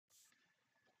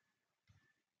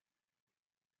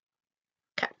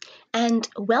and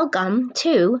welcome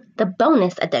to the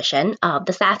bonus edition of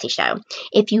The Sassy Show.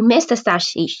 If you missed the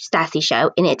Sassy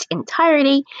Show in its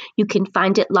entirety, you can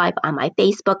find it live on my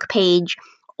Facebook page,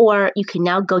 or you can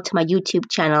now go to my YouTube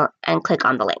channel and click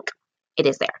on the link. It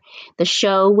is there. The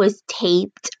show was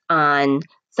taped on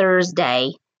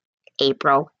Thursday,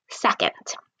 April 2nd.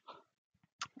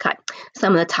 Okay.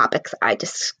 Some of the topics I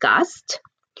discussed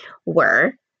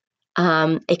were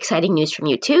exciting news from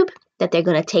YouTube, that they're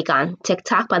going to take on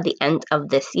TikTok by the end of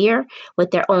this year with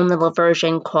their own little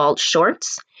version called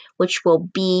Shorts, which will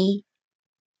be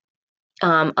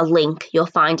a link. You'll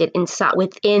find it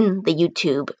within the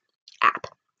YouTube app.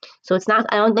 So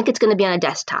I don't think it's going to be on a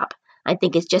desktop. I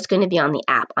think it's just going to be on the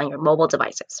app on your mobile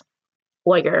devices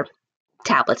or your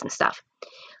tablets and stuff.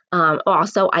 I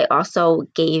also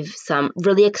gave some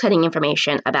really exciting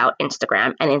information about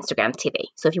Instagram and Instagram TV.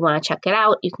 So if you want to check it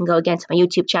out, you can go again to my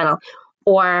YouTube channel,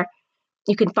 or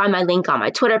you can find my link on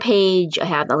my Twitter page. I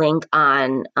have the link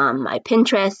on my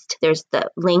Pinterest. There's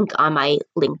the link on my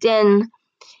LinkedIn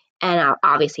and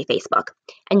obviously Facebook.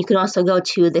 And you can also go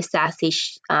to the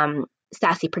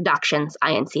Sassy Productions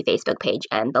INC Facebook page,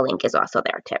 and the link is also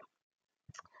there too.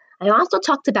 I also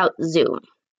talked about Zoom,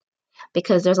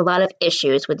 because there's a lot of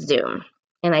issues with Zoom.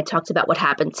 And I talked about what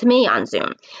happened to me on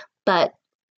Zoom. But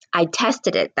I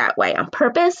tested it that way on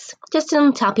purpose, just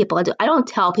to tell people I don't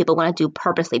tell people when I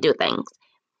purposely do things,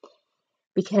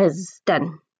 because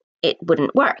then it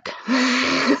wouldn't work.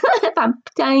 If I'm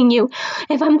telling you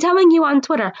on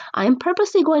Twitter, I'm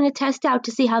purposely going to test out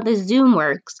to see how this Zoom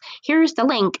works. Here's the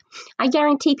link. I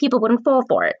guarantee people wouldn't fall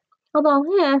for it.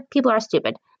 Although, people are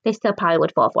stupid. They still probably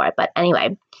would fall for it. But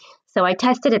anyway, so I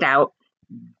tested it out,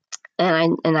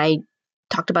 and I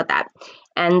talked about that.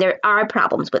 And there are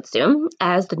problems with Zoom,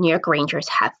 as the New York Rangers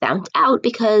have found out,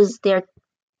 because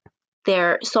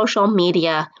their social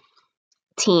media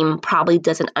team probably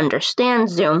doesn't understand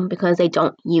Zoom because they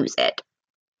don't use it.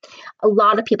 A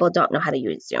lot of people don't know how to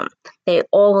use Zoom. They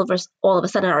all of a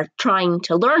sudden are trying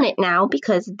to learn it now,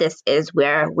 because this is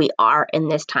where we are in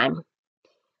this time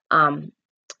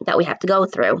that we have to go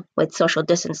through with social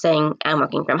distancing and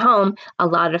working from home. A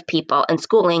lot of people, and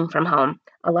schooling from home,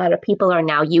 a lot of people are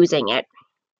now using it.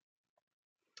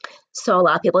 So a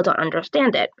lot of people don't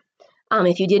understand it.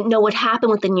 If you didn't know what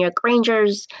happened with the New York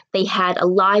Rangers, they had a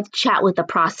live chat with a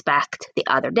prospect the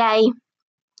other day.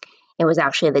 It was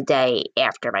actually the day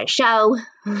after my show.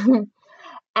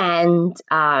 And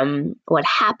what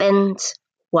happened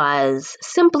was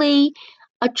simply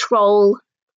a troll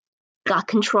got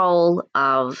control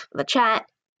of the chat.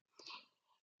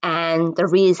 And the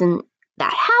reason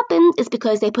that happened is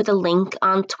because they put the link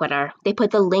on Twitter. They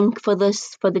put the link for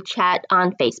the chat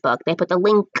on Facebook. They put the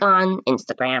link on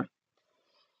Instagram.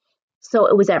 So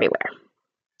it was everywhere.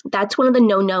 That's one of the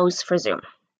no-nos for Zoom.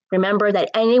 Remember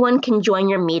that anyone can join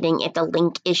your meeting if the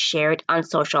link is shared on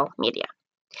social media.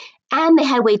 And they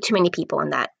had way too many people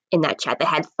in that chat. They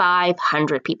had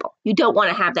 500 people. You don't want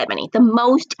to have that many. The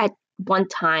most at one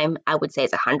time, I would say,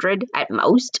 is 100 at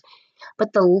most.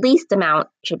 But the least amount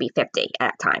should be 50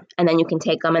 at a time. And then you can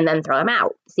take them and then throw them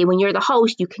out. See, when you're the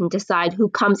host, you can decide who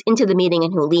comes into the meeting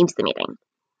and who leaves the meeting.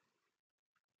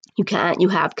 You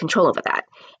have control over that.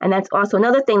 And that's also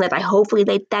another thing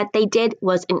that they did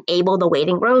was enable the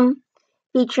waiting room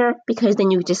feature, because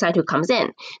then you decide who comes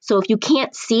in. So if you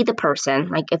can't see the person,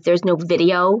 like if there's no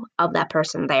video of that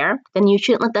person there, then you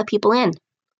shouldn't let the people in.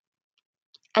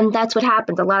 And that's what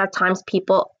happens. A lot of times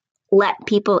people let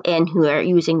people in who are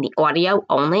using the audio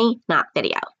only, not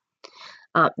video.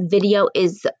 Video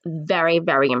is very,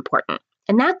 very important.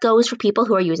 And that goes for people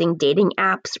who are using dating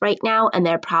apps right now, and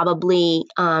they're probably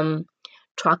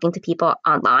talking to people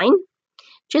online.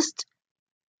 Just,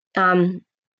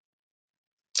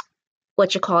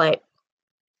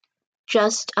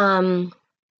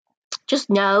 just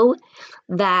know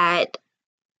that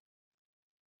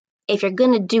if you're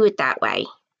going to do it that way,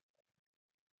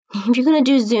 if you're going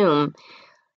to do Zoom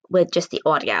with just the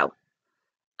audio,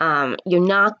 you're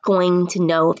not going to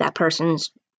know if that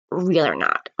person's real or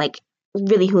not, like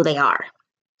really who they are,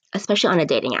 especially on a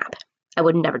dating app. I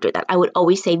would never do that. I would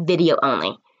always say video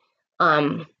only.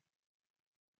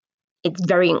 It's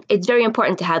very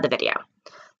important to have the video.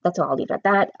 That's all. I'll leave it at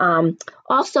that.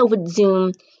 Also with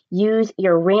Zoom, use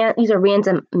a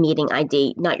random meeting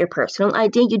ID, not your personal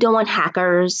ID. You don't want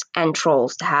hackers and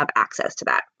trolls to have access to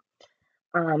that.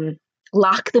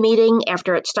 Lock the meeting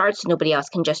after it starts so nobody else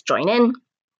can just join in,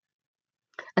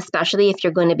 especially if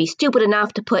you're going to be stupid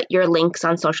enough to put your links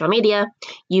on social media.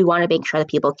 You want to make sure that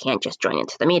people can't just join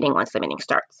into the meeting once the meeting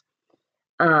starts.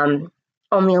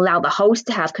 Only allow the host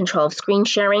to have control of screen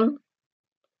sharing.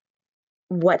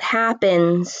 What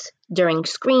happens during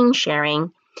screen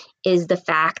sharing is the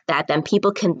fact that then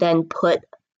people can then put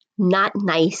not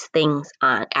nice things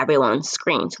on everyone's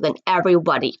screen, so then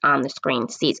everybody on the screen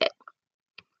sees it.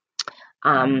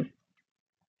 And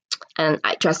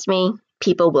trust me,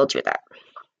 people will do that.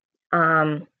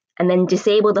 And then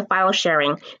disable the file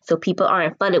sharing so people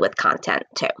aren't flooded with content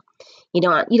too.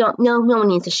 No one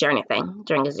needs to share anything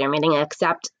during a Zoom meeting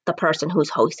except the person who's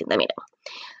hosting the meeting.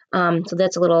 So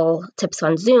that's a little tips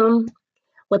on Zoom.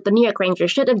 What the New York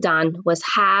Rangers should have done was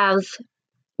have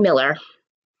Miller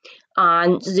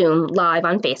on Zoom live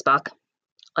on Facebook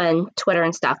and Twitter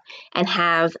and stuff, and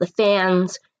have the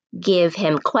fans give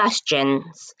him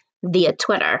questions via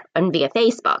Twitter and via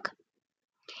Facebook.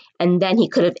 And then he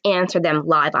could have answered them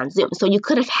live on Zoom. So he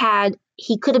could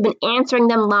have been answering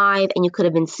them live and you could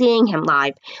have been seeing him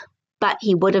live, but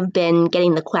he would have been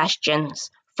getting the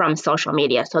questions from social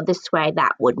media. So this way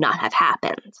that would not have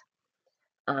happened.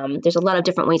 There's a lot of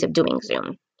different ways of doing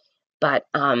Zoom, but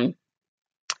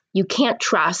you can't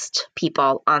trust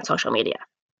people on social media.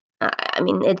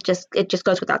 It just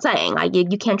goes without saying.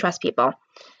 You can't trust people.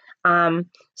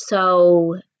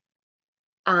 So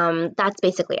that's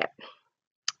basically it.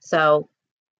 So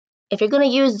if you're going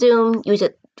to use Zoom, use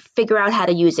it. Figure out how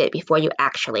to use it before you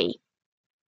actually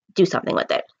do something with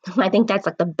it. I think that's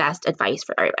like the best advice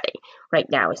for everybody right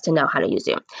now, is to know how to use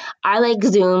Zoom. I like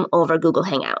Zoom over Google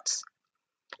Hangouts,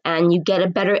 and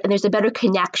there's a better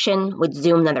connection with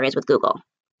Zoom than there is with Google.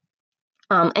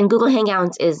 And Google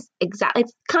Hangouts is it's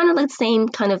kind of like the same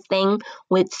kind of thing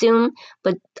with Zoom,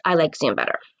 but I like Zoom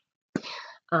better.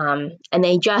 And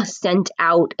they just sent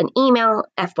out an email,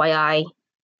 FYI,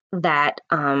 that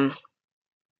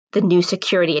the new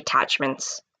security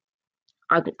attachments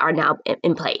are now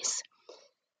in place,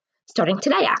 starting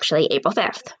today, actually, April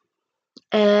 5th.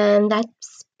 And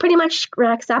that's pretty much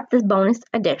wraps up this bonus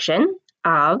edition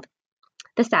of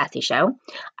The Sassy Show.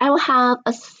 I will have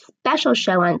a special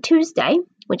show on Tuesday,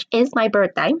 which is my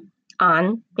birthday,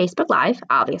 on Facebook Live,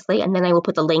 obviously, and then I will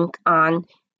put the link on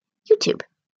YouTube.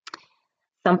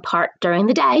 Some part during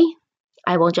the day,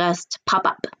 I will just pop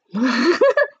up.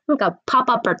 Like a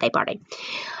pop-up birthday party.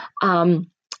 And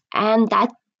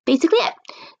that's basically it.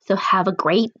 So have a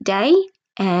great day,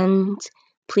 and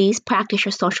please practice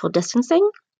your social distancing.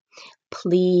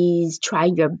 Please try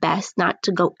your best not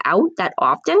to go out that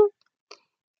often.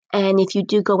 And if you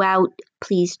do go out,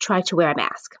 please try to wear a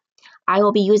mask. I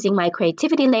will be using my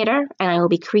creativity later, and I will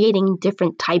be creating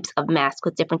different types of masks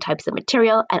with different types of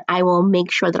material, and I will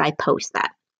make sure that I post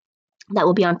that. That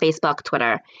will be on Facebook,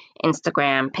 Twitter,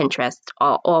 Instagram, Pinterest,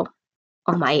 all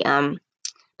my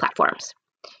platforms.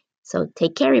 So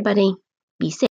take care, everybody. Be safe.